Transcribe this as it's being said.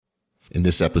In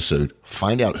this episode,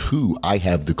 find out who I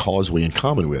have the causeway in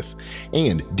common with.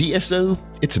 And DSO,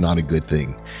 it's not a good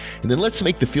thing. And then let's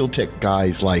make the field tech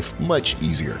guy's life much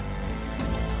easier.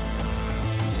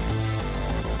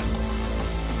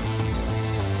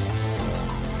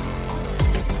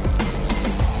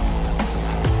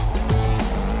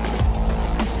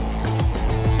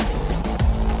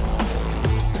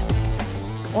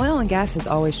 Oil and gas has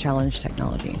always challenged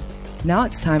technology. Now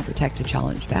it's time for tech to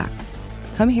challenge back.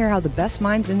 Come hear how the best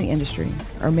minds in the industry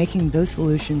are making those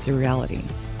solutions a reality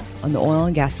on the Oil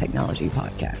and Gas Technology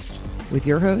Podcast with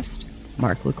your host,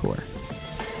 Mark LaCour.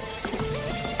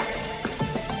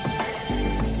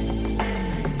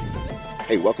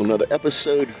 Hey, welcome to another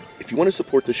episode. If you want to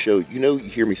support the show, you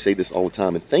hear me say this all the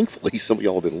time, and thankfully some of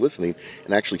y'all have been listening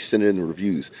and actually sending in the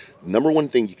reviews. Number one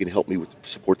thing you can help me with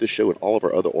support this show and all of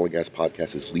our other oil and gas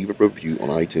podcasts is leave a review on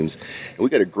iTunes. And we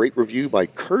got a great review by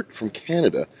Kurt from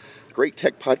Canada. Great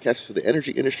tech podcast for the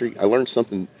energy industry. I learned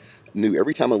something new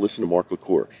every time I listen to Mark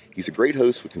LaCour. He's a great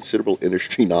host with considerable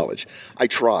industry knowledge. I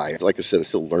try. Like I said, I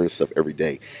still learn stuff every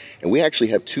day. And we actually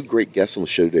have two great guests on the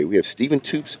show today. We have Stephen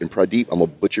Toops and Pradeep. I'm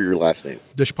going to butcher your last name.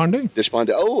 Deshpande.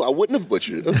 Deshpande. Oh, I wouldn't have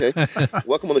butchered it. Okay.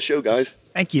 Welcome on the show, guys.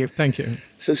 Thank you. Thank you.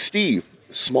 So, Steve,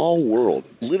 small world.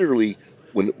 Literally,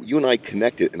 when you and I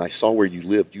connected and I saw where you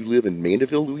live in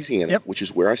Mandeville, Louisiana, Yep. which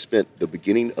is where I spent the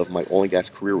beginning of my oil and gas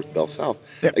career with Bell South.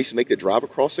 Yep. I used to make the drive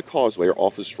across the causeway, our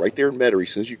office right there in Metairie, as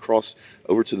soon as you cross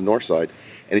over to the north side.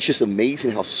 And it's just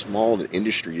amazing how small an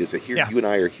industry it is. That here, Yeah. you and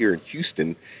I are here in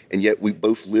Houston, and yet we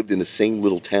both lived in the same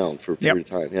little town for a period of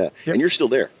time. Yeah. Yep. And you're still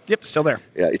there. Yep, still there.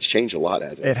 Yeah, it's changed a lot,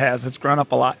 hasn't it? It has. It's grown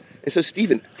up a lot. And so,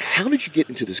 Stephen, how did you get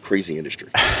into this crazy industry?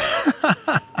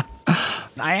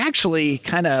 I actually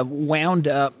kind of wound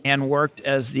up and worked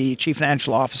as the chief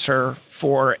financial officer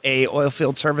for a oil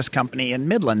field service company in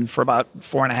Midland for about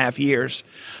 4.5 years.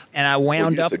 And I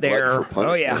wound you're up just a glutton there. for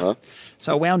punishment, huh?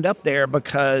 So I wound up there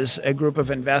because a group of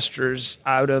investors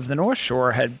out of the North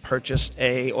Shore had purchased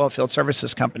a oil field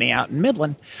services company out in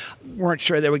Midland. Weren't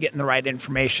sure they were getting the right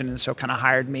information, and so kind of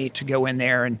hired me to go in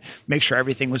there and make sure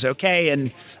everything was okay.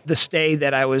 And the stay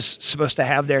that I was supposed to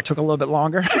have there took a little bit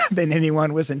longer than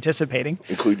anyone was anticipating.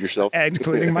 Include yourself?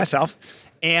 Including myself.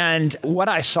 And what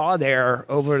I saw there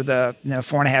over the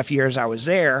 4.5 years I was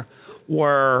there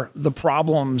were the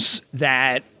problems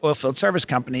that oilfield service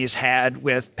companies had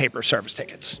with paper service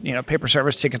tickets. Paper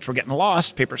service tickets were getting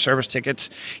lost. Paper service tickets,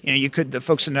 the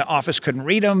folks in the office couldn't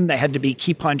read them. They had to be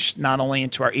key punched not only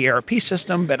into our ERP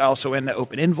system, but also in the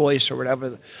Open Invoice or whatever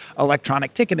the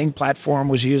electronic ticketing platform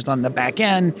was used on the back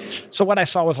end. So what I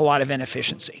saw was a lot of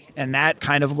inefficiency. And that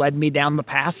kind of led me down the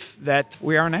path that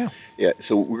we are now. Yeah,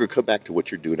 so we're going to come back to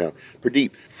what you're doing now.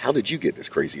 Pradeep, how did you get in this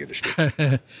crazy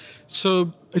industry?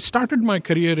 So I started my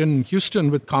career in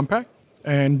Houston with Compaq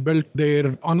and built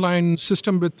their online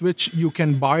system with which you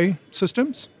can buy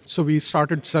systems. So we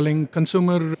started selling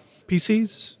consumer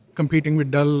PCs, competing with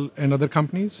Dell and other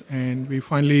companies. And we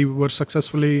finally were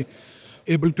successfully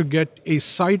able to get a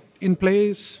site in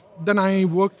place. Then I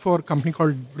worked for a company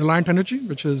called Reliant Energy,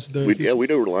 which is the we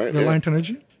know Reliant.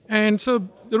 Energy. And so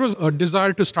there was a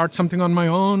desire to start something on my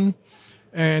own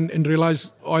and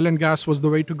realized oil and gas was the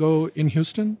way to go in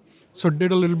Houston. So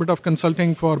did a little bit of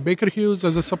consulting for Baker Hughes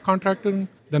as a subcontractor,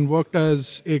 then worked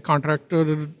as a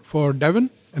contractor for Devon.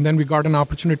 And then we got an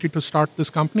opportunity to start this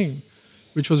company,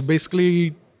 which was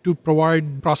basically to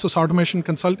provide process automation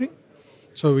consulting.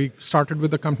 So we started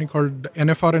with a company called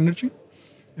NFR Energy.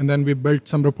 And then we built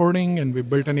some reporting and we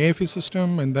built an AFE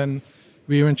system. And then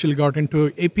we eventually got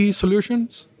into AP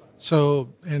solutions.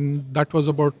 And that was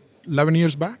about 11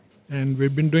 years back. And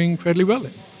we've been doing fairly well.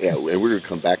 Yeah, and we're going to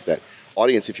come back to that.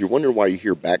 Audience, if you're wondering why you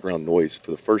hear background noise,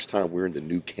 for the first time we're in the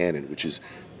new Cannon, which is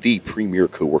the premier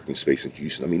co-working space in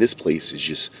Houston. I mean, this place is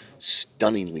just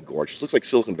stunningly gorgeous. Looks like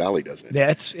Silicon Valley, doesn't it? Yeah,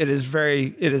 it is very,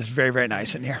 very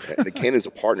nice in here. The Cannon's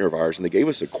a partner of ours, and they gave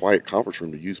us a quiet conference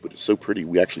room to use, but it's so pretty.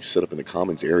 We actually set up in the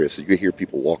commons area, so you can hear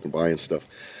people walking by and stuff.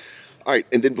 All right,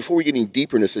 and then before we get any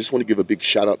deeper in this, I just want to give a big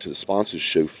shout out to the sponsors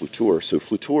show, Flutur. So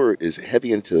Flutur is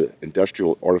heavy into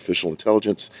industrial artificial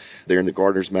intelligence. They're in the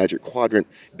Gartner's Magic Quadrant.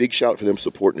 Big shout out for them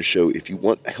supporting the show. If you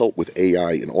want help with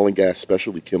AI in oil and gas,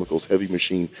 specialty chemicals, heavy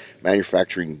machine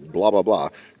manufacturing, blah, blah, blah,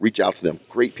 reach out to them.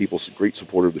 Great people, great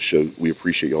supporter of the show. We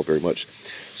appreciate y'all very much.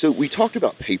 So we talked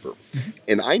about paper,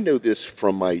 and I know this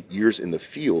from my years in the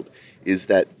field, is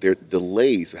that their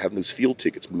delays of having those field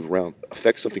tickets move around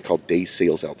affects something called day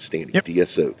sales outstanding,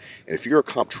 DSO. And if you're a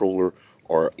comptroller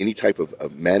or any type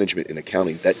of management in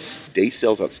accounting, that's day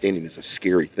sales outstanding is a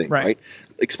scary thing, right?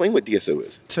 Explain what DSO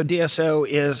is. So DSO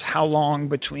is how long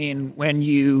between when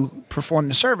you perform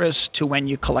the service to when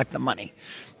you collect the money.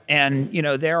 And,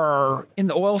 there are, in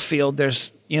the oil field,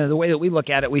 there's, the way that we look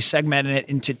at it, we segmented it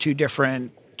into two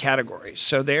different categories.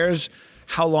 So there's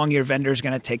how long your vendor is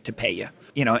going to take to pay you.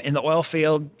 In the oil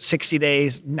field, 60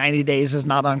 days, 90 days is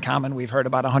not uncommon. We've heard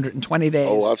about 120 days.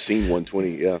 Oh, I've seen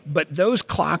 120, yeah. But those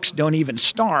clocks don't even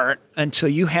start until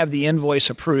you have the invoice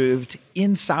approved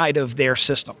inside of their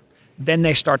system. Then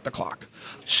they start the clock.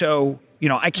 So,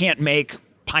 I can't make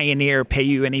Pioneer pay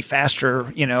you any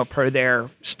faster, per their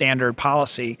standard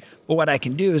policy. But what I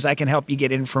can do is I can help you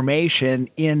get information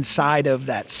inside of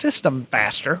that system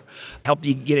faster, help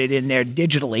you get it in there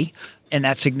digitally, and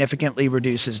that significantly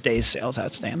reduces days sales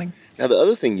outstanding. Now, the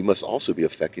other thing you must also be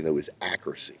affecting, though, is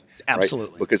accuracy.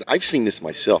 Absolutely. Right? Because I've seen this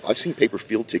myself. I've seen paper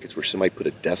field tickets where somebody put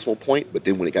a decimal point, but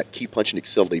then when it got key punch in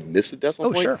Excel, they missed the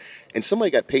decimal point. Sure. And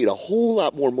somebody got paid a whole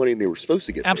lot more money than they were supposed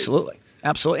to get paid. Absolutely.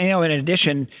 In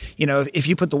addition, if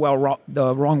you put the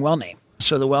wrong well name,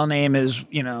 so the well name is,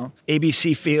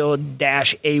 ABC field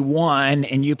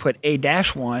 -A1, and you put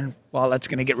A-1, well, that's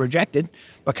going to get rejected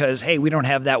because, hey, we don't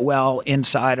have that well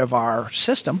inside of our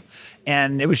system.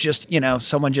 And it was just,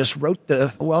 someone just wrote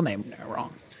the well name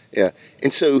wrong. Yeah.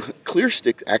 And so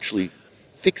ClearStick actually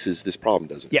fixes this problem,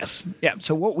 doesn't it? Yes. Yeah.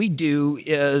 So what we do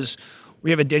is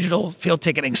we have a digital field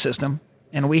ticketing system,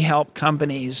 and we help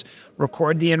companies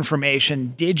record the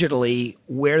information digitally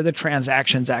where the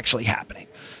transaction's actually happening.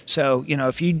 So,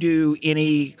 if you do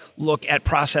any look at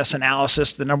process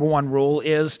analysis, the number one rule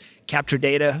is capture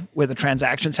data where the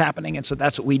transaction's happening. And so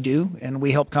that's what we do. And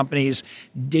we help companies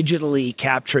digitally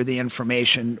capture the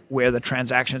information where the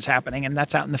transaction's happening, and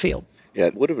that's out in the field. Yeah,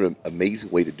 what an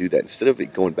amazing way to do that instead of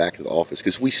it going back to the office.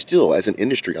 Because we still, as an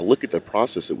industry, I look at the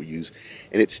process that we use,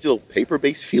 and it's still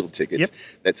paper-based field tickets. Yep.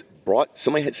 That's brought,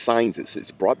 somebody had signs it.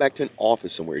 It's brought back to an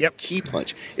office somewhere. It's key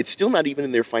punch. It's still not even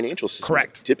in their financial system.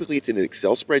 Correct. Typically, it's in an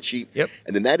Excel spreadsheet. Yep.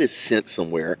 And then that is sent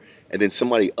somewhere, and then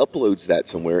somebody uploads that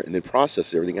somewhere, and then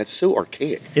processes everything. That's so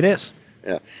archaic. It is.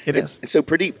 Yeah. It is. And so,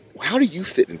 Pradeep, how do you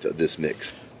fit into this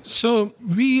mix? So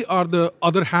we are the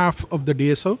other half of the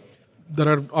DSO. There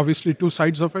are obviously two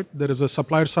sides of it. There is a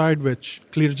supplier side, which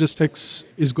ClearLogistics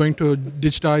is going to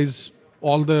digitize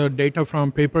all the data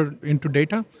from paper into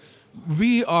data.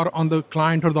 We are on the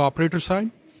client or the operator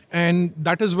side, and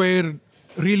that is where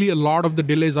really a lot of the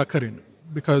delays occur in.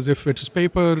 Because if it's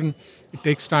paper, it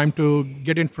takes time to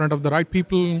get in front of the right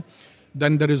people.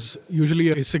 Then there is usually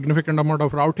a significant amount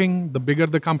of routing. The bigger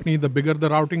the company, the bigger the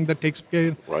routing that takes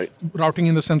care. Right. Routing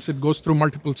in the sense it goes through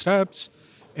multiple steps,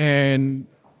 and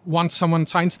once someone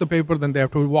signs the paper, then they have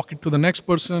to walk it to the next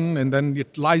person, and then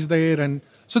it lies there. And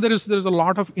so there's a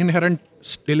lot of inherent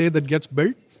delay that gets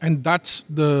built, and that's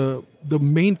the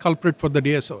main culprit for the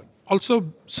DSO.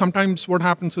 Also, sometimes what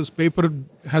happens is paper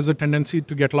has a tendency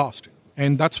to get lost,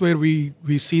 and that's where we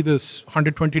see this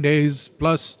 120 days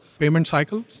plus payment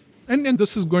cycles. And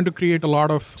this is going to create a lot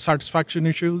of satisfaction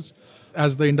issues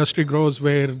as the industry grows,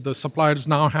 where the suppliers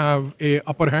now have a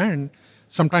upper hand.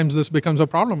 Sometimes this becomes a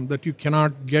problem that you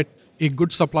cannot get a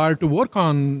good supplier to work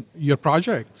on your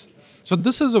projects. So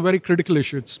this is a very critical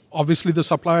issue. It's obviously the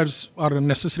suppliers are a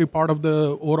necessary part of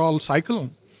the overall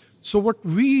cycle. So what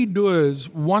we do is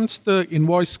once the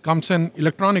invoice comes in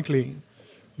electronically,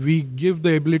 we give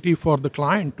the ability for the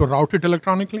client to route it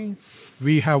electronically.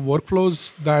 We have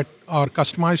workflows that are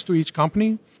customized to each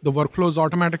company. The workflows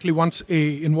automatically, once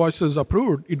a invoice is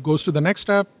approved, it goes to the next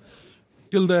step.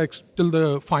 Till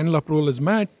the final approval is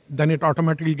met, then it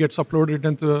automatically gets uploaded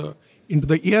into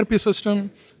the ERP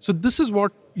system. So this is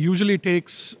what usually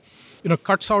takes,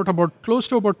 cuts out close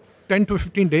to about 10 to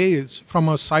 15 days from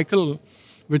a cycle,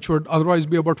 which would otherwise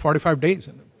be about 45 days.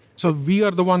 So we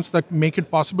are the ones that make it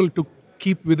possible to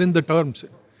keep within the terms.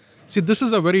 See, this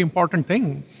is a very important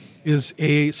thing, is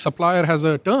a supplier has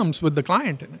a terms with the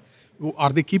client.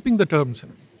 Are they keeping the terms?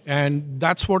 And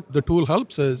that's what the tool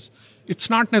helps is, it's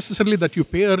not necessarily that you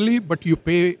pay early, but you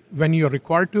pay when you're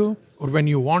required to, or when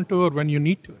you want to, or when you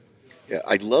need to. Yeah,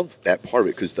 I love that part of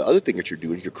it, because the other thing that you're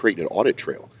doing is you're creating an audit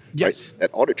trail. Yes. Right? That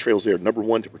audit trail is there, number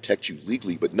one, to protect you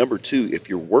legally, but number two, if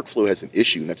your workflow has an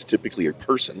issue, and that's typically a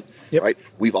person, right?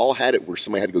 We've all had it where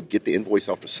somebody had to go get the invoice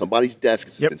off to somebody's desk.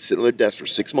 It's been sitting on their desk for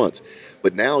 6 months.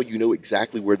 But now you know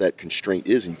exactly where that constraint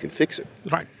is, and you can fix it.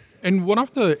 Right. And one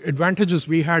of the advantages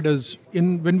we had is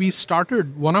when we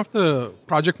started, one of the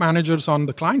project managers on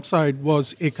the client side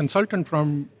was a consultant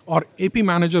or AP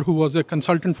manager who was a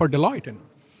consultant for Deloitte.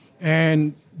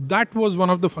 And that was one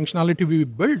of the functionality we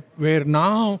built, where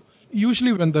now,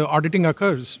 usually when the auditing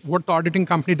occurs, what the auditing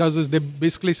company does is they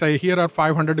basically say, here are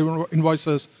 500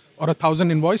 invoices or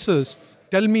 1,000 invoices.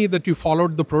 Tell me that you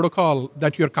followed the protocol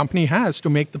that your company has to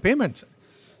make the payments.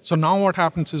 So now what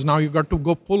happens is now you've got to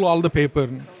go pull all the paper,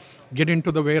 get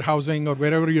into the warehousing or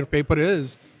wherever your paper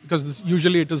is, because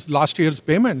usually it is last year's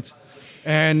payments.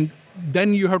 And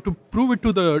then you have to prove it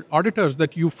to the auditors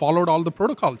that you followed all the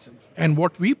protocols. And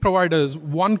what we provide is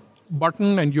one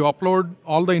button and you upload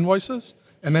all the invoices,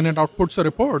 and then it outputs a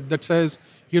report that says,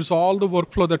 here's all the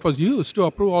workflow that was used to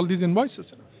approve all these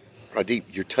invoices. Pradeep,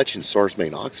 you're touching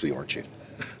Sarbanes-Oxley, aren't you?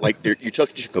 Like you're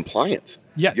touching compliance.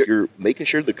 Yes. You're making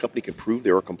sure the company can prove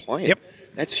they are compliant. Yep.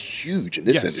 That's huge in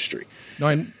this industry. No,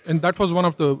 and that was one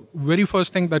of the very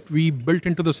first thing that we built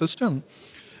into the system.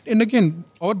 And again,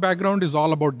 our background is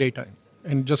all about data.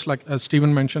 And just like as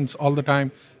Stephen mentions all the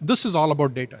time, this is all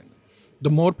about data. The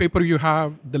more paper you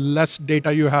have, the less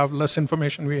data you have, less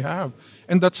information we have.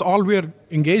 And that's all we're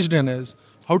engaged in, is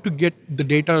how to get the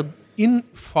data in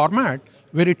format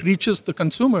where it reaches the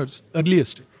consumers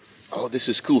earliest. Oh, this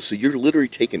is cool. So you're literally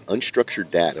taking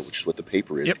unstructured data, which is what the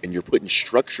paper is, Yep. and you're putting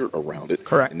structure around it.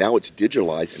 Correct. And now it's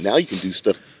digitalized, and now you can do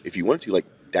stuff, if you want to, like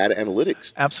data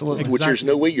analytics. Absolutely. Which there's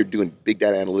no way you're doing big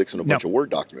data analytics on a bunch No. of Word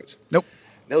documents. Nope.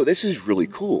 No, this is really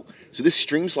cool. So this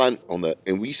streamline on the,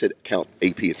 and we said account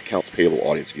AP, it's accounts payable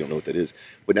audience, if you don't know what that is.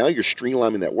 But now you're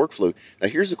streamlining that workflow. Now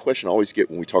here's the question I always get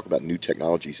when we talk about new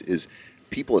technologies is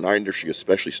people in our industry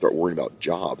especially start worrying about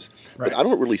jobs. Right. But I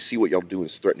don't really see what y'all doing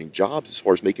as threatening jobs as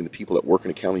far as making the people that work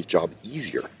in accounting's job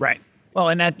easier. Right. Well,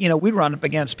 and that, we run up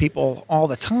against people all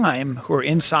the time who are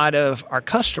inside of our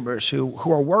customers who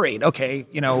are worried. Okay,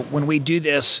 when we do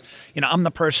this, I'm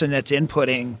the person that's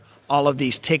inputting all of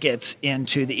these tickets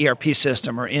into the ERP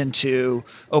system or into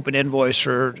Open Invoice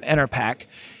or Enerpac.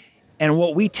 And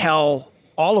what we tell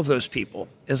all of those people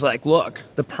is like, look,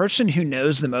 the person who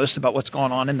knows the most about what's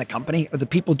going on in the company are the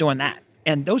people doing that.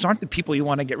 And those aren't the people you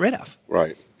want to get rid of.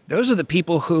 Right. Those are the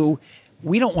people who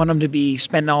we don't want them to be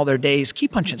spending all their days key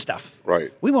punching stuff.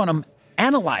 Right. We want them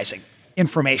analyzing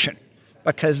information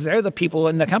because they're the people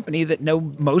in the company that know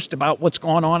most about what's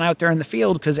going on out there in the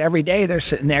field, because every day they're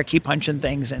sitting there key punching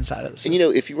things inside of the system.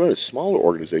 And if you run a smaller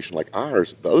organization like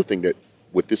ours, the other thing that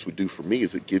what this would do for me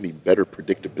is it give me better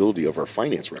predictability of our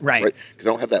finance records, Right. right? Because I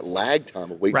don't have that lag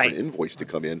time of waiting Right. for an invoice to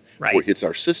come in Right. before it hits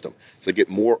our system. So I get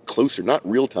more closer, not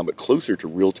real time, but closer to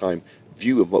real time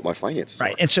view of what my finances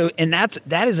Right. are. And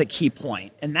that is a key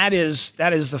point. And that is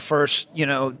the first,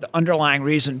 the underlying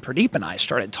reason Pradeep and I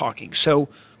started talking. So,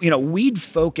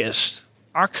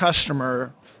 our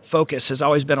customer focus has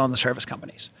always been on the service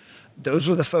companies. Those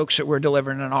are the folks that we're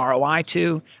delivering an ROI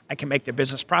to. I can make their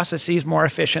business processes more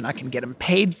efficient. I can get them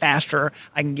paid faster.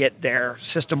 I can get their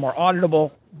system more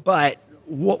auditable. But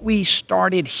what we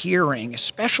started hearing,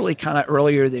 especially kind of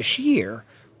earlier this year,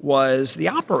 was the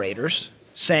operators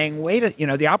saying,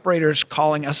 the operators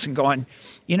calling us and going,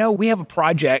 we have a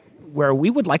project where we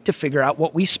would like to figure out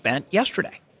what we spent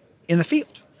yesterday in the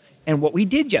field and what we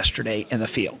did yesterday in the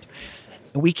field.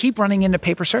 And we keep running into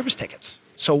paper service tickets.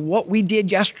 So what we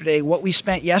did yesterday, what we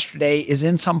spent yesterday is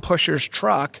in some pusher's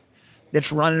truck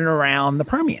that's running around the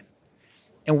Permian.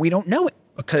 And we don't know it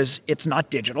because it's not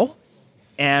digital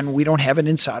and we don't have it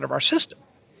inside of our system.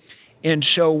 And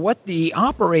so what the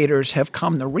operators have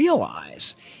come to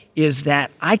realize is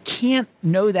that I can't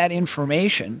know that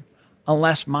information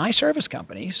unless my service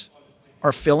companies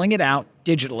are filling it out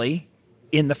digitally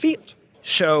in the field.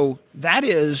 So that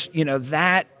is,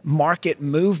 that market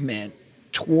movement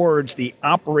towards the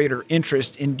operator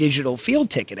interest in digital field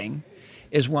ticketing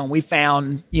is when we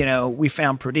found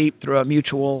Pradeep through a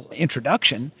mutual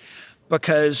introduction,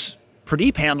 because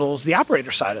Pradeep handles the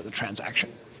operator side of the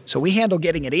transaction. So we handle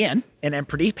getting it in, and then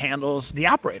Pradeep handles the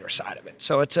operator side of it.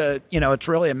 So it's it's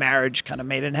really a marriage kind of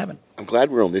made in heaven. I'm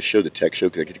glad we're on this show, the tech show,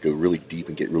 because I get to go really deep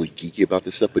and get really geeky about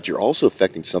this stuff. But you're also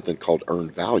affecting something called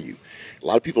earned value. A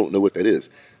lot of people don't know what that is.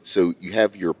 So you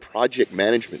have your project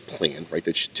management plan, right?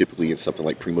 That's typically in something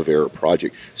like Primavera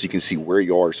project, so you can see where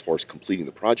you are as far as completing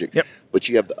the project. Yep. But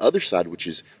you have the other side, which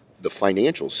is the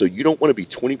financials. So you don't want to be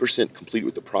 20% complete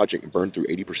with the project and burn through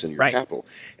 80% of your Right. capital.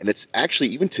 And it's actually,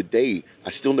 even today, I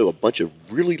still know a bunch of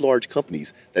really large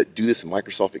companies that do this in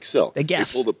Microsoft Excel. They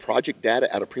guess. They pull the project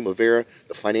data out of Primavera,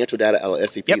 the financial data out of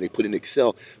SAP, Yep. and they put it in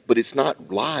Excel, but it's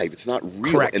not live. It's not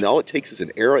real. Correct. And all it takes is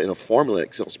an error in a formula in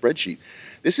Excel spreadsheet.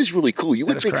 This is really cool. You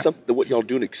would is think correct. something that what y'all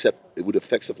doing except it would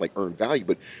affect something like earned value,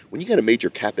 but when you got a major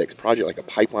CapEx project like a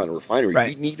pipeline or refinery, Right.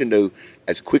 you need to know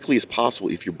as quickly as possible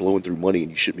if you're blowing through money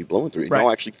and you shouldn't be blowing through it. And Right.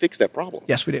 y'all actually fix that problem.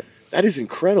 Yes, we do. That is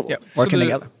incredible. Yep. Working the-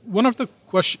 together. One of the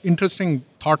interesting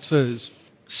thoughts is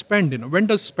spend. When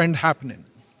does spend happen in,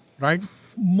 right?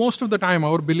 Most of the time,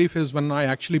 our belief is when I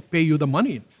actually pay you the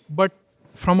money. But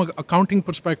from an accounting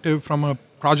perspective, from a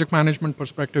project management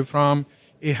perspective, from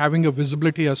having a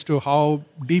visibility as to how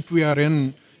deep we are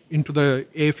into the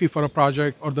AFE for a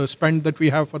project or the spend that we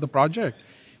have for the project,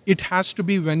 It has to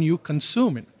be when you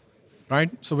consume it, right?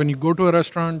 So when you go to a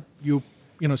restaurant, you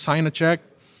sign a check.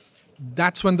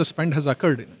 That's when the spend has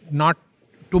occurred, not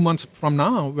 2 months from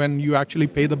now when you actually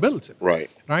pay the bills. Right.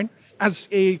 Right? As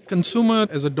a consumer,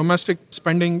 as a domestic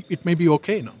spending, it may be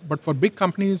okay now. But for big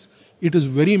companies, it is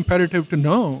very imperative to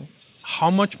know how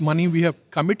much money we have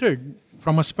committed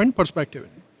from a spend perspective.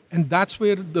 And that's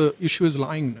where the issue is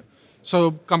lying.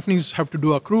 So companies have to do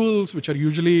accruals, which are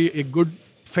usually a good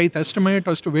faith estimate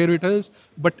as to where it is.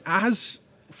 But as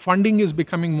funding is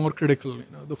becoming more critical,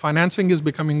 the financing is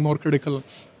becoming more critical,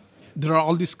 there are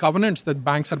all these covenants that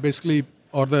banks are basically,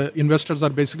 or the investors are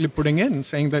basically putting in,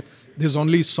 saying that there's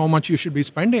only so much you should be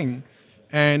spending.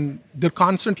 And they're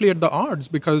constantly at the odds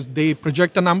because they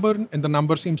project a number and the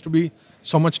number seems to be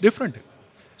so much different.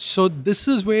 So this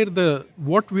is where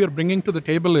what we are bringing to the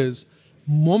table is,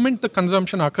 moment the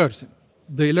consumption occurs,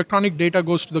 the electronic data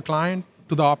goes to the client,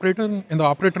 to the operator, and the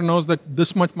operator knows that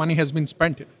this much money has been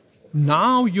spent.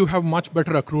 Now you have much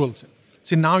better accruals.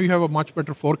 See, now you have a much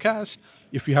better forecast.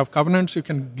 If you have covenants, you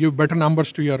can give better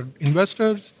numbers to your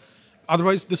investors.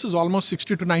 Otherwise, this is almost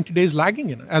 60 to 90 days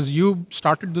lagging. As you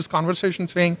started this conversation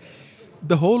saying,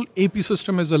 the whole AP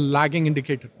system is a lagging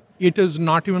indicator. It is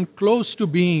not even close to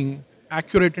being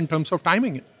accurate in terms of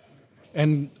timing.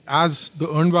 And as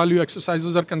the earned value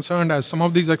exercises are concerned, as some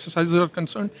of these exercises are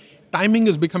concerned, timing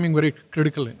is becoming very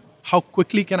critical. How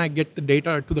quickly can I get the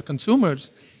data to the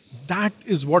consumers? That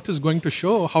is what is going to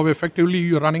show how effectively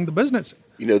you're running the business.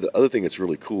 The other thing that's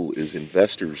really cool is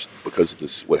investors, because of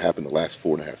this, what happened the last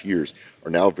 4.5 years, are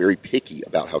now very picky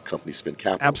about how companies spend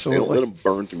capital. Absolutely. They don't let them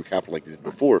burn through capital like they did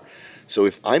before. So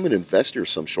if I'm an investor of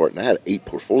some sort and I have 8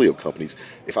 portfolio companies,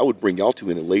 if I would bring y'all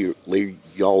two in and lay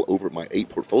y'all over my 8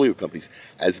 portfolio companies,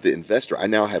 as the investor, I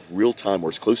now have real-time or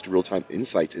as close to real-time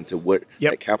insights into where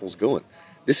that capital's going.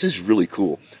 This is really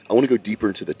cool. I want to go deeper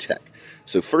into the tech.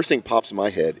 So first thing pops in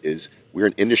my head is we're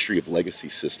an industry of legacy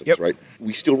systems, right?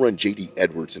 We still run JD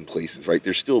Edwards in places, right?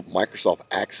 There's still Microsoft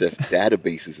Access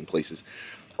databases in places.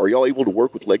 Are y'all able to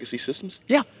work with legacy systems?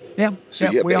 Yeah. So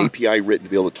you have the API written to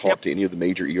be able to talk to any of the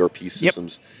major ERP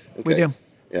systems? Okay. We do.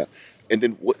 Yeah. And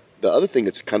then the other thing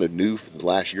that's kind of new for the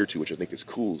last year or two, which I think is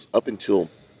cool, is up until,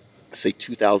 say,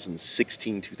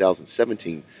 2016,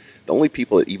 2017, the only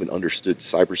people that even understood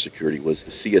cybersecurity was the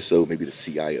CSO, maybe the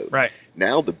CIO. Right.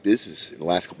 Now the business in the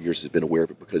last couple of years has been aware of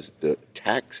it because the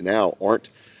attacks now aren't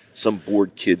some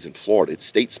bored kids in Florida. It's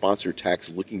state-sponsored attacks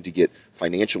looking to get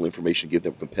financial information, give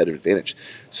them a competitive advantage.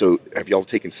 So have y'all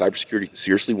taken cybersecurity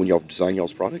seriously when y'all design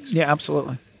y'all's products? Yeah,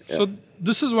 absolutely. Yeah. So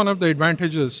this is one of the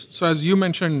advantages. So as you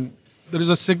mentioned, there is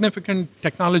a significant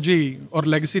technology or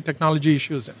legacy technology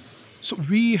issues. So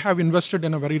we have invested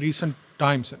in a very recent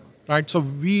times, right? So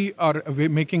we are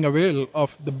making avail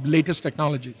of the latest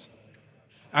technologies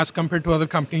as compared to other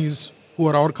companies who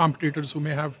are our competitors who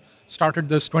may have started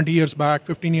this 20 years back,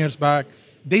 15 years back.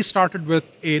 They started with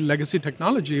a legacy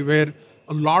technology where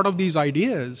a lot of these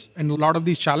ideas and a lot of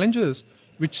these challenges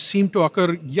which seem to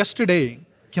occur yesterday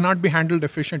cannot be handled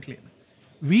efficiently.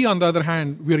 We, on the other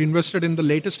hand, we are invested in the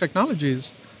latest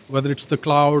technologies, whether it's the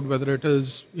cloud, whether it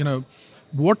is,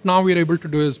 what now we're able to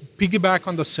do is piggyback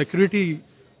on the security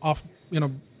of,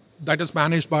 that is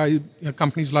managed by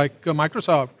companies like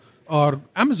Microsoft or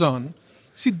Amazon.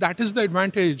 See, that is the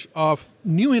advantage of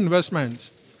new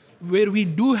investments where we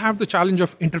do have the challenge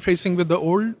of interfacing with the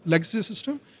old legacy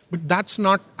system, but that's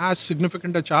not as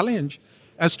significant a challenge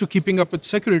as to keeping up with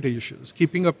security issues,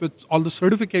 keeping up with all the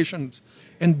certifications.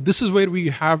 And this is where we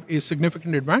have a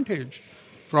significant advantage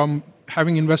from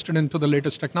having invested into the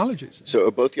latest technologies. So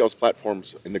are both y'all's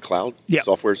platforms in the cloud? Yeah.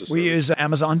 Software as a service? We use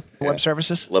Amazon Web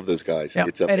Services. Love those guys. Yeah.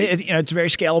 It's very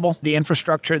scalable. The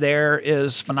infrastructure there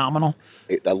is phenomenal.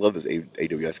 I love those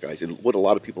AWS guys. And what a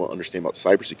lot of people don't understand about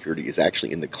cybersecurity is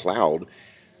actually in the cloud,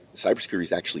 cybersecurity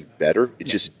is actually better.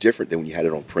 It's just different than when you had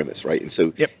it on premise, right? And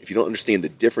so if you don't understand the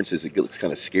differences, it looks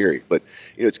kind of scary. But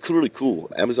it's clearly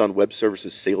cool. Amazon Web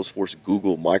Services, Salesforce,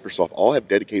 Google, Microsoft all have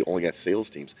dedicated oil and gas sales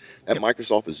teams. That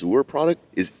Microsoft Azure product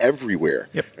is everywhere.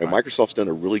 And Microsoft's done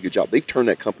a really good job. They've turned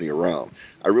that company around.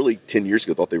 I really, 10 years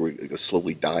ago, thought they were going to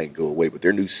slowly die and go away, but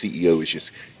their new CEO is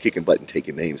just kicking butt and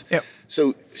taking names.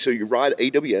 So you ride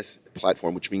AWS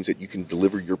platform, which means that you can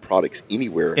deliver your products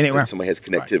anywhere. That somebody has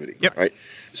connectivity, right?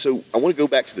 So I want to go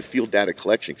back to the field data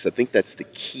collection because I think that's the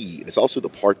key. And it's also the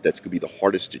part that's going to be the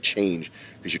hardest to change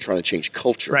because you're trying to change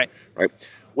culture, right?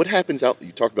 What happens out,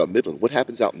 you talked about Midland, what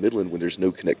happens out in Midland when there's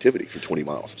no connectivity for 20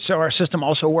 miles? So our system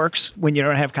also works when you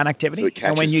don't have connectivity. So it catches,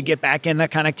 and when you get back in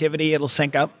that connectivity, it'll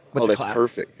sync up with the cloud. That's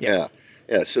perfect. Yeah.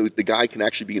 So the guy can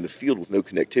actually be in the field with no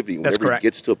connectivity. Whenever he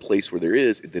gets to a place where there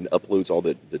is, it then uploads all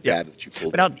the data that you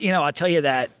pulled. But I'll tell you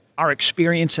that our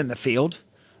experience in the field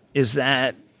is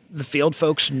that the field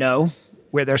folks know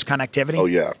where there's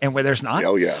connectivity and where there's not.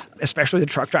 Oh, yeah. Especially the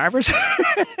truck drivers.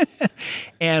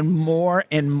 and more,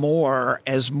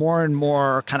 as more and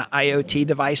more kind of IoT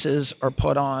devices are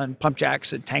put on pump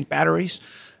jacks and tank batteries,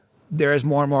 there is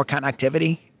more and more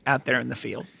connectivity out there in the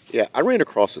field. Yeah, I ran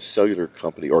across a cellular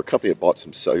company, or a company that bought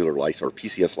some cellular license or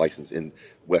PCS license in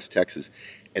West Texas,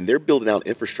 and they're building out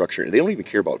infrastructure, and they don't even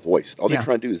care about voice. All they're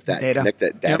trying to do is connect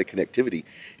that data connectivity,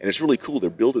 and it's really cool. They're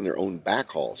building their own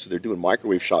backhaul, so they're doing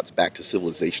microwave shots back to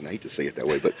civilization. I hate to say it that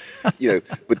way, but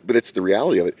but it's the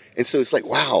reality of it. And so it's like,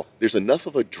 wow, there's enough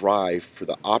of a drive for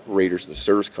the operators and the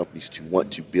service companies to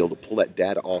want to be able to pull that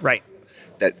data off. Right.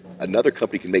 That another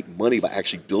company can make money by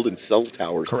actually building cell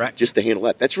towers just to handle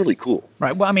that. That's really cool.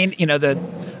 Right. Well, I mean,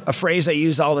 a phrase I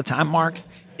use all the time, Mark,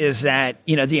 is that,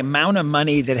 the amount of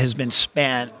money that has been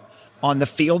spent on the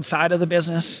field side of the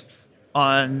business,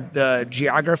 on the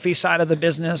geography side of the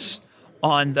business,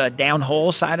 on the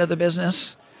downhole side of the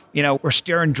business, we're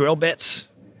steering drill bits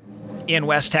in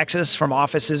West Texas from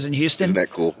offices in Houston. Isn't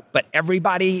that cool? But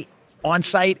everybody on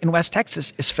site in West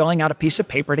Texas is filling out a piece of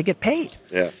paper to get paid.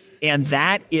 Yeah. And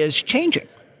that is changing.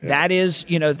 Yeah. That is,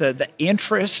 the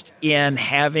interest in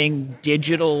having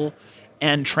digital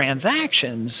and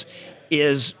transactions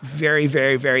is very,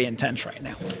 very, very intense right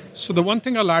now. So the one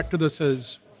thing I'll add to this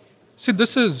is,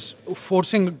 this is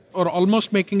forcing or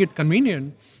almost making it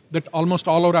convenient that almost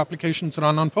all our applications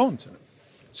run on phones.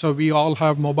 So we all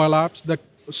have mobile apps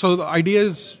so the idea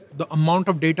is the amount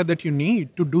of data that you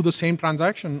need to do the same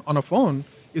transaction on a phone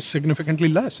is significantly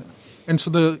less. And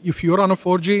so if you're on a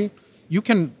 4G, you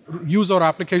can use our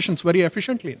applications very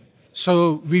efficiently.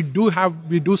 So we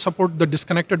do support the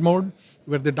disconnected mode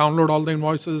where they download all the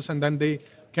invoices and then they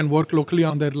can work locally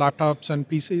on their laptops and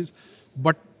PCs.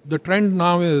 But the trend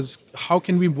now is how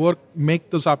can we make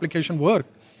those applications work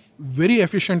very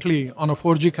efficiently on a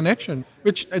 4G connection,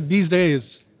 which these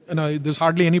days, there's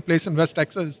hardly any place in West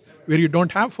Texas where you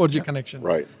don't have 4G connection.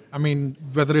 Right. I mean,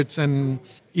 whether it's in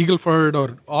Eagleford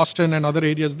or Austin and other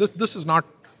areas, this is not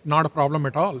a problem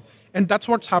at all. And that's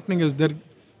what's happening is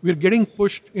we're getting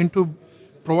pushed into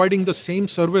providing the same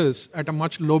service at a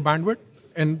much low bandwidth,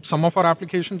 and some of our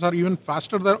applications are even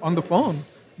faster there on the phone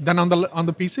than on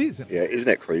the PCs. Yeah, isn't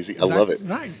that crazy? I love it.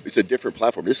 Right. It's a different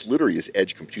platform. This literally is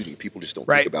edge computing. People just don't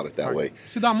think about it that way.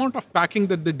 See, the amount of packing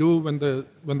that they do when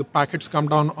the packets come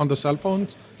down on the cell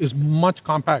phones is much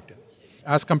compacted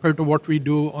as compared to what we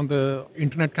do on the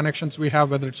internet connections we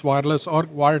have, whether it's wireless or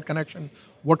wired connection.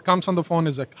 What comes on the phone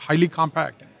is highly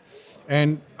compact.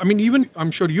 And I mean, even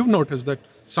I'm sure you've noticed that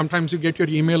sometimes you get your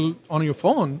email on your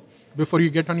phone before you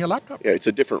get on your laptop. Yeah, it's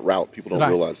a different route. People don't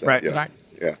realize that. Right.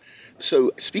 Yeah.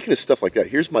 So speaking of stuff like that,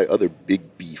 here's my other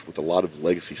big beef with a lot of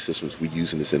legacy systems we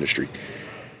use in this industry.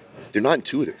 They're not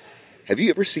intuitive. Have you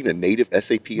ever seen a native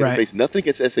SAP interface? Right. Nothing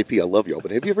against SAP, I love y'all,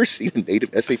 but have you ever seen a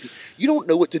native SAP? You don't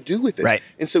know what to do with it. Right.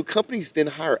 And so companies then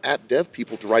hire app dev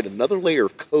people to write another layer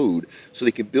of code so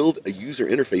they can build a user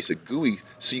interface, a GUI,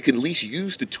 so you can at least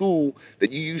use the tool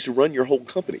that you use to run your whole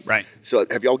company. Right. So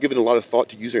have y'all given a lot of thought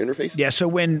to user interface? Yeah, so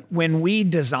when we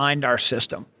designed our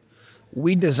system,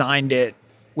 we designed it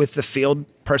with the field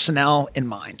personnel in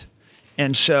mind.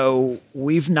 And so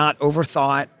we've not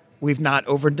overthought, we've not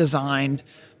overdesigned.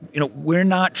 We're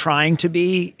not trying to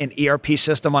be an ERP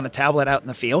system on a tablet out in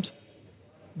the field.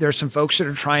 There's some folks that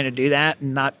are trying to do that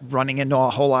and not running into a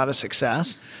whole lot of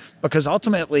success. Because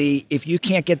ultimately, if you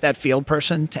can't get that field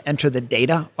person to enter the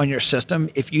data on your system,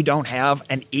 if you don't have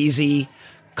an easy,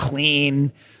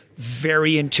 clean,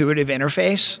 very intuitive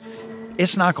interface,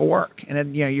 it's not going to work.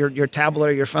 And your tablet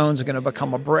or your phones are going to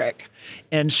become a brick.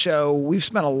 And so we've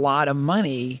spent a lot of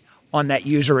money on that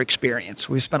user experience.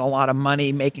 We've spent a lot of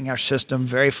money making our system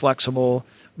very flexible,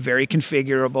 very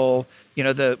configurable.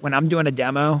 When I'm doing a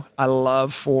demo, I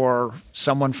love for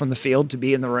someone from the field to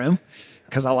be in the room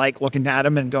because I like looking at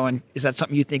them and going, is that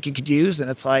something you think you could use?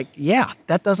 And it's like, yeah,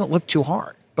 that doesn't look too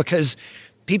hard, because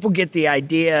people get the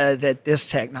idea that this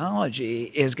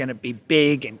technology is going to be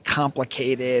big and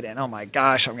complicated and, oh my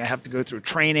gosh, I'm going to have to go through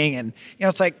training. And,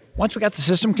 it's like, once we got the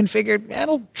system configured,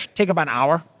 it'll take about an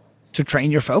hour to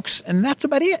train your folks, and that's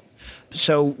about it.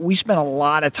 So we spent a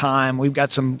lot of time. We've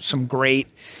got some great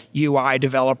UI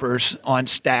developers on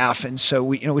staff, and so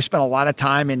we spent a lot of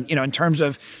time in terms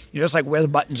of just like where the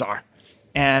buttons are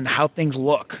and how things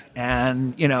look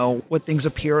and what things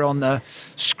appear on the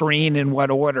screen in what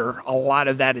order. A lot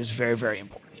of that is very, very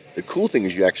important. The cool thing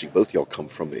is both y'all come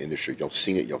from the industry. Y'all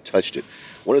seen it, y'all touched it.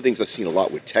 One of the things I've seen a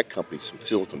lot with tech companies from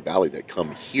Silicon Valley that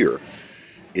come here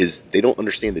is they don't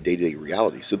understand the day-to-day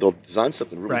reality. So they'll design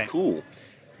something really cool,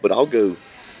 but I'll go,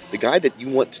 the guy that you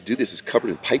want to do this is covered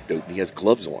in pipe dope and he has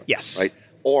gloves on. Yes. Right?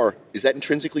 Or is that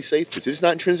intrinsically safe? Because it's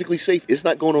not intrinsically safe. It's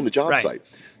not going on the job site.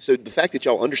 So the fact that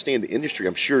y'all understand the industry,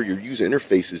 I'm sure your user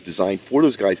interface is designed for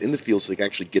those guys in the field so they can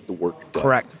actually get the work done.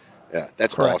 Correct. Yeah,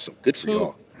 that's awesome. Good for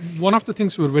y'all. One of the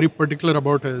things we're very particular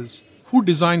about is who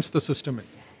designs the system,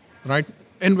 right?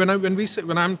 And when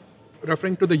I'm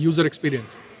referring to the user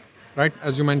experience, right?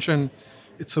 As you mentioned,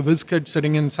 it's a whiz kid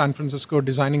sitting in San Francisco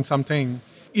designing something.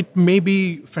 It may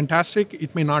be fantastic,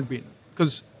 it may not be.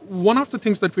 Because one of the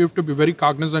things that we have to be very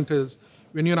cognizant is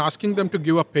when you're asking them to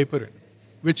give a paper in,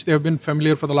 which they have been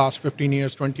familiar for the last 15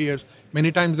 years, 20 years,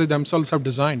 many times they themselves have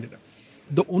designed it.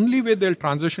 The only way they'll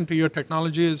transition to your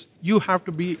technology is you have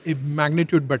to be a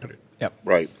magnitude better. Yep.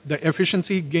 Right. The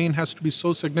efficiency gain has to be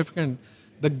so significant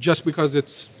that just because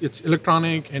it's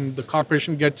electronic and the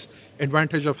corporation gets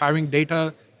advantage of having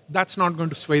data, that's not going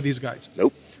to sway these guys.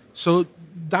 Nope. So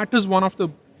that is one of the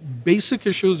basic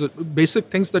issues, basic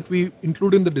things that we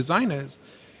include in the design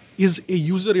is a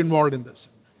user involved in this.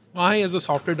 I, as a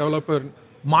software developer,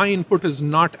 my input is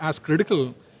not as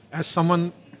critical as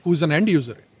someone who's an end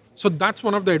user. So that's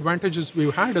one of the advantages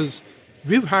we've had is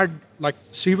we've had, like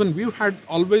Stephen, we've had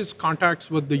always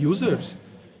contacts with the users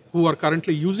who are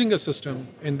currently using a system,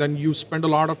 and then you spend a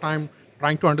lot of time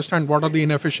trying to understand what are the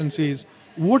inefficiencies,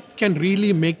 what can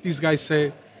really make these guys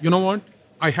say, you know what,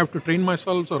 I have to train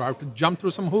myself or I have to jump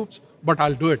through some hoops, but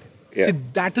I'll do it. Yeah. See,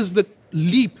 that is the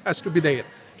leap has to be there.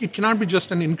 It cannot be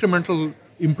just an incremental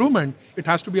improvement. It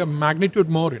has to be a magnitude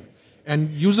more in. And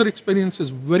user experience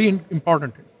is very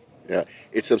important. Yeah.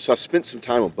 So I spent some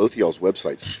time on both of y'all's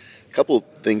websites. A couple of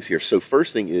things here. So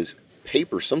first thing is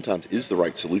paper sometimes is the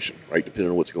right solution, right, depending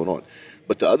on what's going on.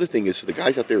 But the other thing is, for the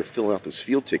guys out there filling out those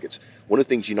field tickets, one of the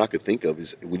things you're not going to think of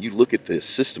is when you look at the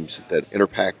systems that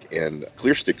Interpack and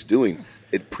ClearStick's doing,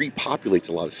 it pre-populates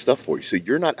a lot of stuff for you. So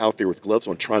you're not out there with gloves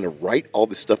on trying to write all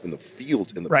this stuff in the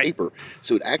fields in the paper.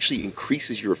 So it actually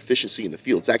increases your efficiency in the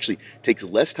fields. It actually takes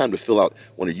less time to fill out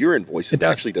one of your invoices than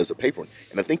it actually does a paper one.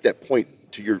 And I think that point,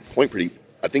 to your point, Pradeep,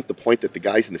 I think the point that the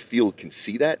guys in the field can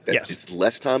see that it's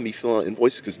less time me filling out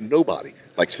invoices because nobody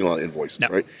likes filling out invoices,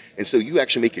 right? And so you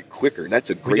actually make it quicker, and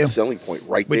that's a great selling point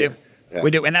right there. Yeah.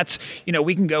 We do. And that's,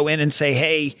 we can go in and say,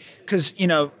 hey, because,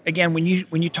 again, when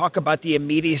you talk about the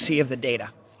immediacy of the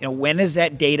data, when is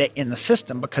that data in the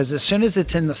system? Because as soon as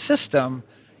it's in the system,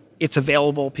 it's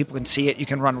available, people can see it, you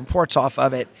can run reports off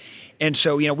of it. And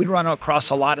so, we run across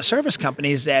a lot of service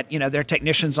companies that, their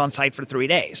technician's on site for 3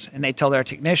 days. And they tell their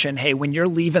technician, hey, when you're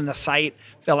leaving the site,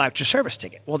 fill out your service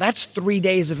ticket. Well, that's 3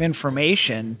 days of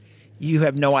information you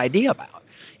have no idea about.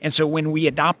 And so when we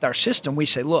adopt our system, we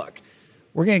say, look,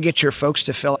 we're going to get your folks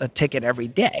to fill a ticket every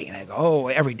day. And I go, oh,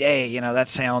 every day, that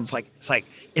sounds like,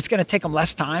 it's going to take them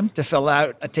less time to fill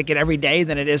out a ticket every day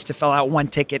than it is to fill out one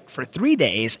ticket for 3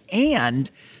 days.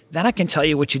 And then I can tell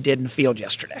you what you did in the field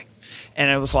yesterday.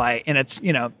 And it was like, and it's,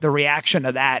 the reaction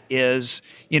to that is,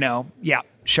 yeah,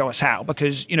 show us how,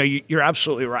 because, you're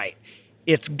absolutely right.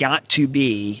 It's got to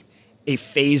be a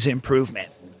phase improvement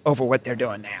over what they're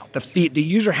doing now. The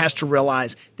user has to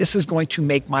realize this is going to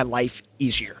make my life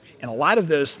easier. And a lot of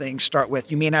those things start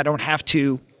with, you mean I don't have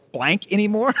to blank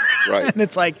anymore? Right. And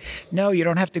it's like, no, you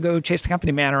don't have to go chase the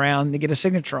company man around to get a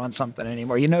signature on something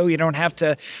anymore. You don't have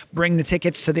to bring the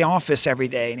tickets to the office every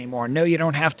day anymore. No, you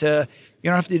don't have to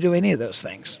do any of those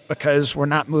things because we're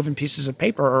not moving pieces of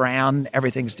paper around.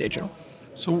 Everything's digital.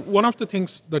 So one of the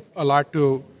things that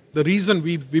the reason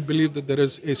we believe that there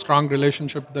is a strong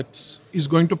relationship that is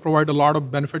going to provide a lot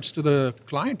of benefits to the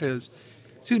client is,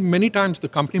 see, many times the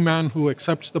company man who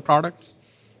accepts the products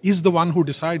is the one who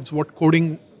decides what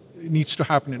coding needs to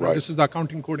happen. Right. This is the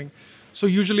accounting coding. So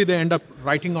usually they end up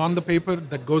writing on the paper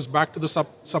that goes back to the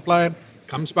supplier,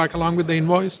 comes back along with the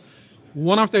invoice.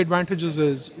 One of the advantages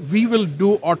is we will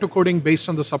do auto coding based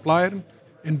on the supplier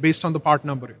and based on the part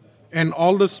number. And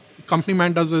all this company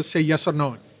man does is say yes or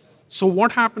no. So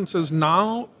what happens is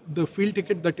now the field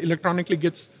ticket that electronically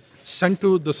gets sent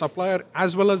to the supplier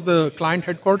as well as the client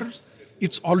headquarters,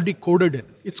 it's already coded in.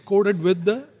 It's coded with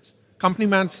the company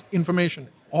man's information.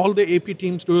 All the AP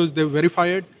teams do is they verify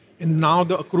it, and now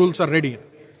the accruals are ready.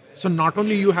 So not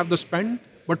only you have the spend,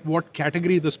 but what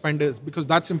category the spend is, because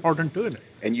that's important too.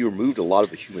 And you removed a lot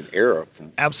of the human error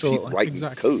from Absolutely. Writing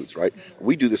codes, right?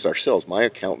 We do this ourselves. My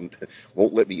accountant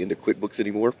won't let me into QuickBooks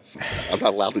anymore. I'm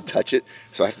not allowed to touch it,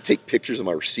 so I have to take pictures of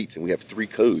my receipts, and we have 3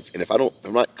 codes. And if I'm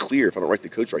not clear, if I don't write the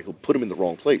codes right, he'll put them in the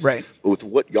wrong place. Right. But with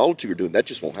what y'all two are doing, that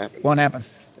just won't happen. Won't happen.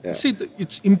 Yeah. See,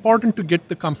 it's important to get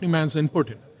the company man's input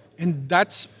in. And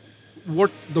that's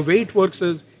what the way it works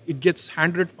is it gets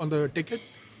handed on the ticket,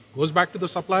 goes back to the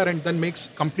supplier, and then makes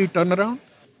complete turnaround.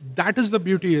 That is the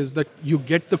beauty, is that you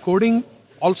get the coding.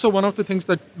 Also, one of the things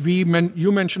that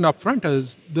you mentioned up front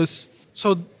is this.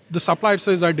 So the supplier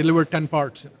says, I delivered 10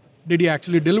 parts. Did he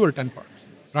actually deliver 10 parts?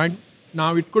 Right?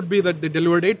 Now, it could be that they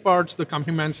delivered 8 parts. The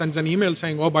company man sends an email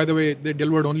saying, oh, by the way, they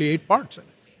delivered only 8 parts.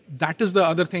 That is the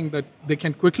other thing that they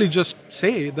can quickly just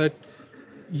say that,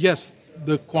 yes,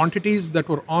 the quantities that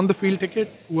were on the field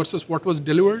ticket versus what was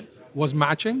delivered was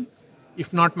matching.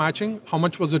 If not matching, how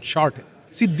much was it short?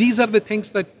 See, these are the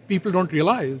things that people don't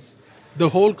realize. The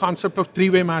whole concept of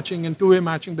 3-way matching and 2-way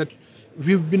matching that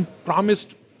we've been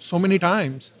promised so many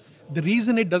times, the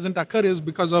reason it doesn't occur is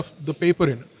because of the paper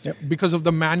in it, because of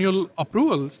the manual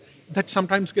approvals that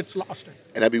sometimes gets lost.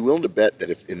 And I'd be willing to bet that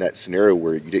if in that scenario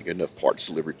where you didn't get enough parts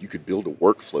delivered, you could build a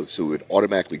workflow so it would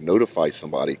automatically notify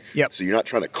somebody. So you're not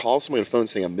trying to call somebody on the phone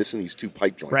saying, I'm missing these 2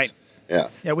 pipe joints. Right.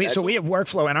 Yeah. We have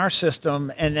workflow in our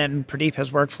system, and then Pradeep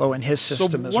has workflow in his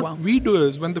system as well. So what we do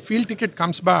is when the field ticket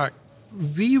comes back,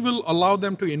 we will allow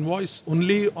them to invoice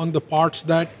only on the parts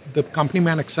that the company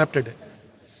man accepted it.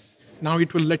 Now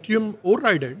it will let you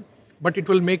override it, but it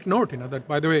will make note, that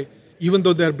by the way, even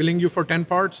though they're billing you for 10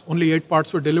 parts, only 8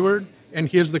 parts were delivered, and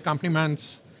here's the company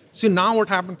man's. See, now what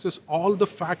happens is all the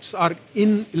facts are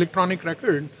in electronic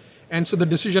record, and so the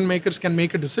decision makers can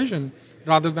make a decision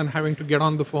rather than having to get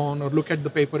on the phone or look at the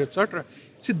paper, etc.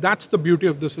 See, that's the beauty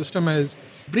of the system, is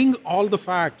bring all the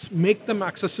facts, make them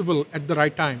accessible at the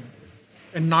right time,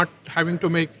 and not having to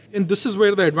make, and this is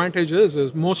where the advantage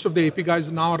is most of the AP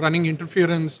guys now are running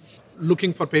interference,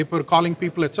 looking for paper, calling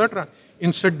people, etc.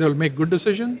 Instead, they'll make good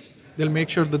decisions, they'll make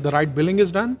sure that the right billing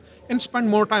is done, and spend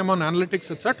more time on analytics,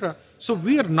 etc. So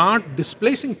we are not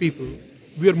displacing people,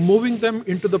 we are moving them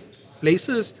into the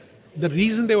places, the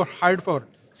reason they were hired for.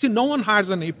 See, no one hires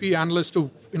an AP analyst to,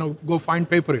 go find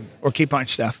paper in. Or key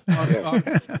punch stuff.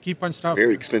 Or key punch stuff.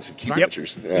 Very expensive key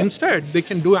punchers. Yeah. Instead, they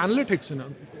can do analytics.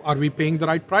 Are we paying the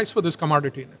right price for this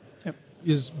commodity?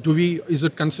 Is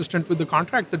it consistent with the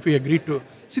contract that we agreed to?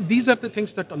 See, these are the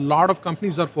things that a lot of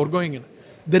companies are foregoing in.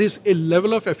 There is a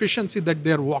level of efficiency that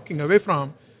they're walking away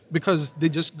from because they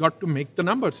just got to make the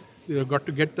numbers. They got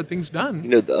to get the things done.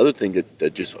 The other thing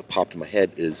that just popped in my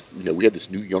head is, we have this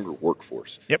new younger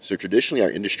workforce. So traditionally, our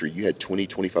industry, you had 20,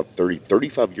 25, 30,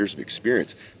 35 years of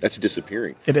experience. That's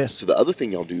disappearing. It is. So the other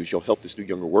thing y'all do is y'all help this new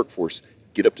younger workforce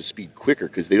get up to speed quicker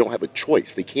because they don't have a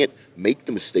choice. They can't make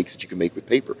the mistakes that you can make with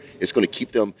paper. It's going to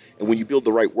keep them, and when you build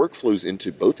the right workflows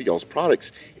into both of y'all's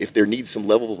products, if there needs some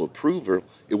level of approval,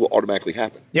 it will automatically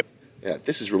happen. Yeah,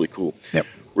 this is really cool.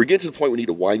 We're getting to the point we need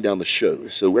to wind down the show.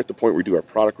 So we're at the point where we do our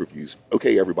product reviews.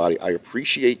 Okay, everybody, I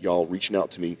appreciate y'all reaching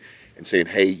out to me and saying,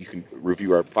 hey, you can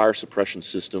review our fire suppression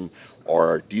system or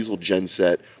our diesel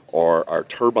genset or our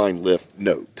turbine lift.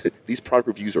 No, these product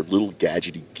reviews are little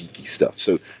gadgety, geeky stuff.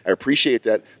 So I appreciate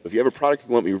that. If you have a product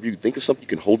you want me to review, think of something you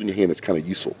can hold in your hand that's kind of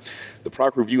useful. The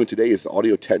product review today is the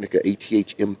Audio-Technica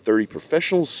ATH M30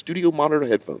 Professional Studio Monitor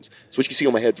headphones. It's what you see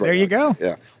on my head right now. There you go.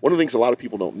 Yeah. One of the things a lot of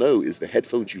people don't know is the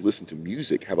headphones you listen to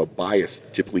music have a bias,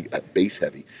 typically at bass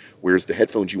heavy, whereas the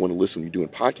headphones you want to listen when you're doing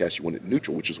podcasts, you want it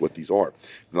neutral, which is what these are.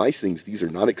 The nice thing is these are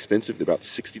not expensive. They're about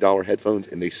 $60 headphones,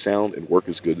 and they sound and work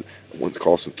as good. One's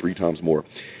costing 3 times more.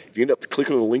 If you end up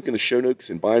clicking on the link in the show notes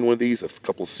and buying one of these, a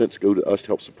couple of cents go to us to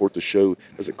help support the show.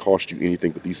 It doesn't cost you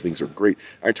anything, but these things are great.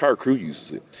 Our entire crew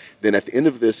uses it. Then at the end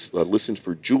of this, listen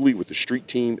for Julie with the Street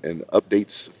Team and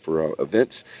updates for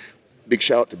events. Big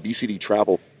shout out to BCD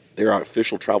Travel. They're our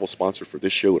official travel sponsor for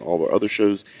this show and all our other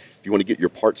shows. If you want to get your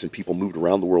parts and people moved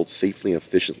around the world safely and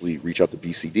efficiently, reach out to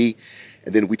BCD.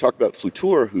 And then we talked about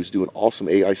Flutura, who's doing awesome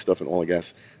AI stuff in oil and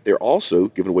gas. They're also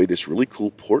giving away this really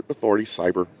cool Port Authority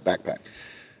Cyber backpack.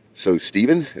 So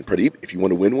Stephen and Pradeep, if you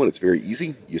want to win one, it's very easy.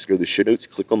 You just go to the show notes,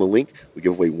 click on the link. We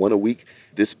give away one a week.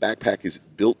 This backpack is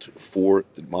built for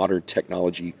the modern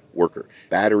technology worker.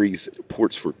 Batteries,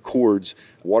 ports for cords,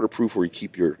 waterproof where you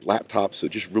keep your laptop. So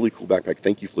just really cool backpack.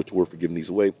 Thank you, Flutura, for giving these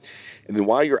away. And then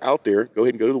while you're out there, go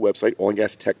ahead and go to the website,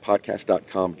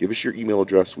 oilandgastechpodcast.com. Give us your email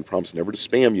address. We promise never to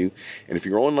spam you. And if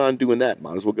you're online doing that,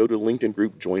 might as well go to the LinkedIn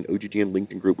group, join OGGN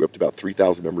LinkedIn group. We're up to about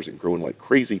 3,000 members and growing like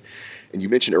crazy. And you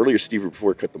mentioned earlier, Steve, before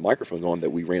we cut the microphone on, that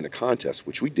we ran a contest,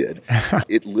 which we did.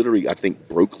 It literally, I think,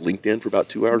 broke LinkedIn for about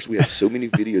 2 hours. We had so many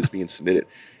videos being submitted.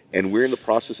 And we're in the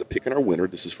process of picking our winner.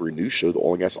 This is for a new show, the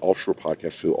Oil and Gas Offshore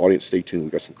Podcast. So audience, stay tuned.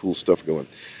 We've got some cool stuff going.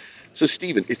 So,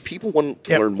 Stephen, if people want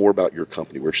to learn more about your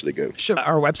company, where should they go? Sure.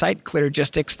 Our website,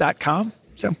 clearlogistics.com.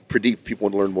 So, Pradeep, people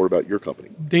want to learn more about your company.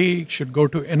 They should go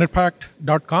to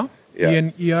enerpact.com. Yeah.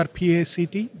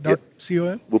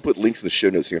 ENERPACT.com. We'll put links in the show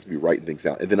notes, so you have to be writing things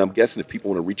out. And then I'm guessing if people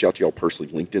want to reach out to y'all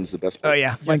personally, LinkedIn's the best place. Oh,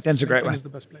 yeah. LinkedIn's a great one. Is the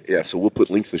best place. Yeah, so we'll put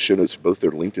links in the show notes for both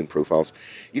their LinkedIn profiles.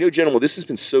 Gentlemen, this has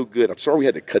been so good. I'm sorry we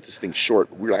had to cut this thing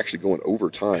short. We're actually going over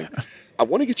time. I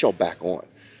want to get y'all back on.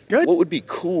 Good. What would be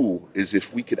cool is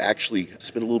if we could actually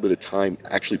spend a little bit of time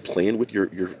actually playing with your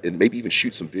and maybe even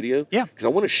shoot some video. Yeah. Because I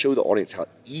want to show the audience how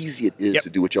easy it is to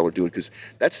do what y'all are doing, because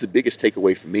that's the biggest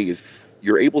takeaway for me is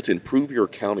you're able to improve your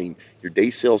accounting, your day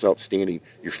sales outstanding,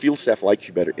 your field staff likes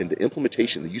you better, and the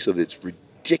implementation, the use of it's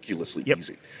ridiculously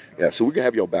easy. Yeah, so we're going to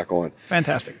have y'all back on.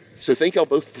 Fantastic. So thank y'all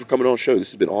both for coming on the show.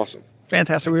 This has been awesome.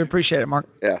 Fantastic. We appreciate it, Mark.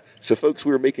 Yeah. So, folks,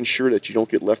 we are making sure that you don't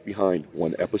get left behind,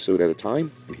 one episode at a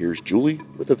time. And here's Julie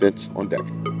with Events on Deck.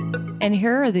 And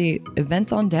here are the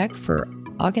events on deck for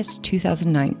August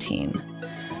 2019.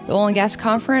 The Oil and Gas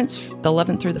Conference, the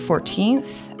 11th through the 14th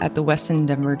at the Westin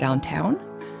Denver Downtown.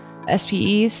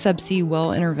 SPE's Subsea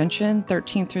Well Intervention,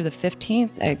 13th through the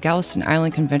 15th at Galveston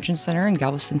Island Convention Center in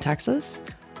Galveston, Texas.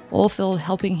 Oilfield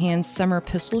Helping Hands Summer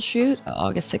Pistol Shoot,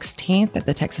 August 16th at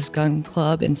the Texas Gun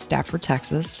Club in Stafford,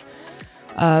 Texas.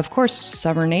 Of course,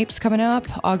 Summer NAPES coming up,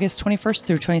 August 21st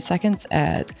through 22nd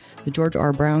at the George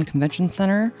R. Brown Convention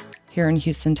Center here in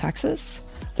Houston, Texas.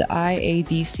 The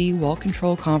IADC Well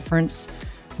Control Conference,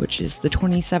 which is the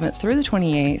 27th through the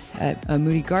 28th at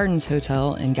Moody Gardens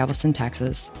Hotel in Galveston,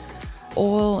 Texas.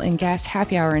 Oil and Gas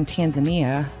Happy Hour in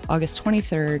Tanzania, August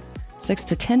 23rd, 6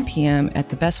 to 10 p.m. at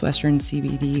the Best Western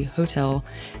CBD Hotel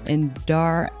in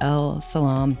Dar es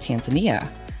Salaam, Tanzania.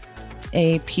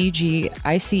 A PG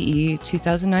ICE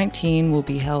 2019 will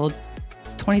be held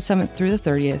 27th through the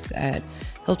 30th at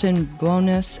Hilton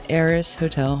Buenos Aires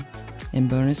Hotel in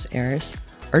Buenos Aires,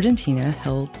 Argentina,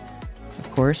 held,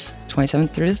 of course,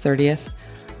 27th through the 30th.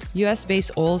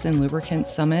 U.S.-based Oils and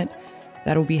Lubricants Summit,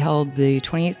 that will be held the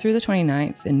 28th through the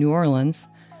 29th in New Orleans,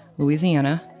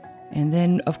 Louisiana. And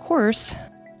then, of course,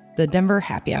 the Denver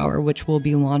Happy Hour, which will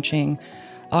be launching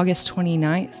August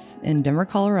 29th in Denver,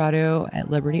 Colorado at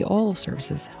Liberty Oil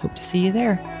Services. Hope to see you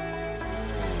there.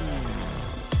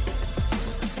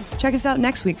 Check us out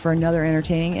next week for another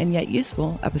entertaining and yet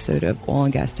useful episode of Oil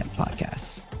and Gas Tech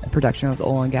Podcast, a production of the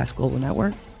Oil and Gas Global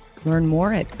Network. Learn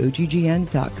more at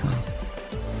oggn.com.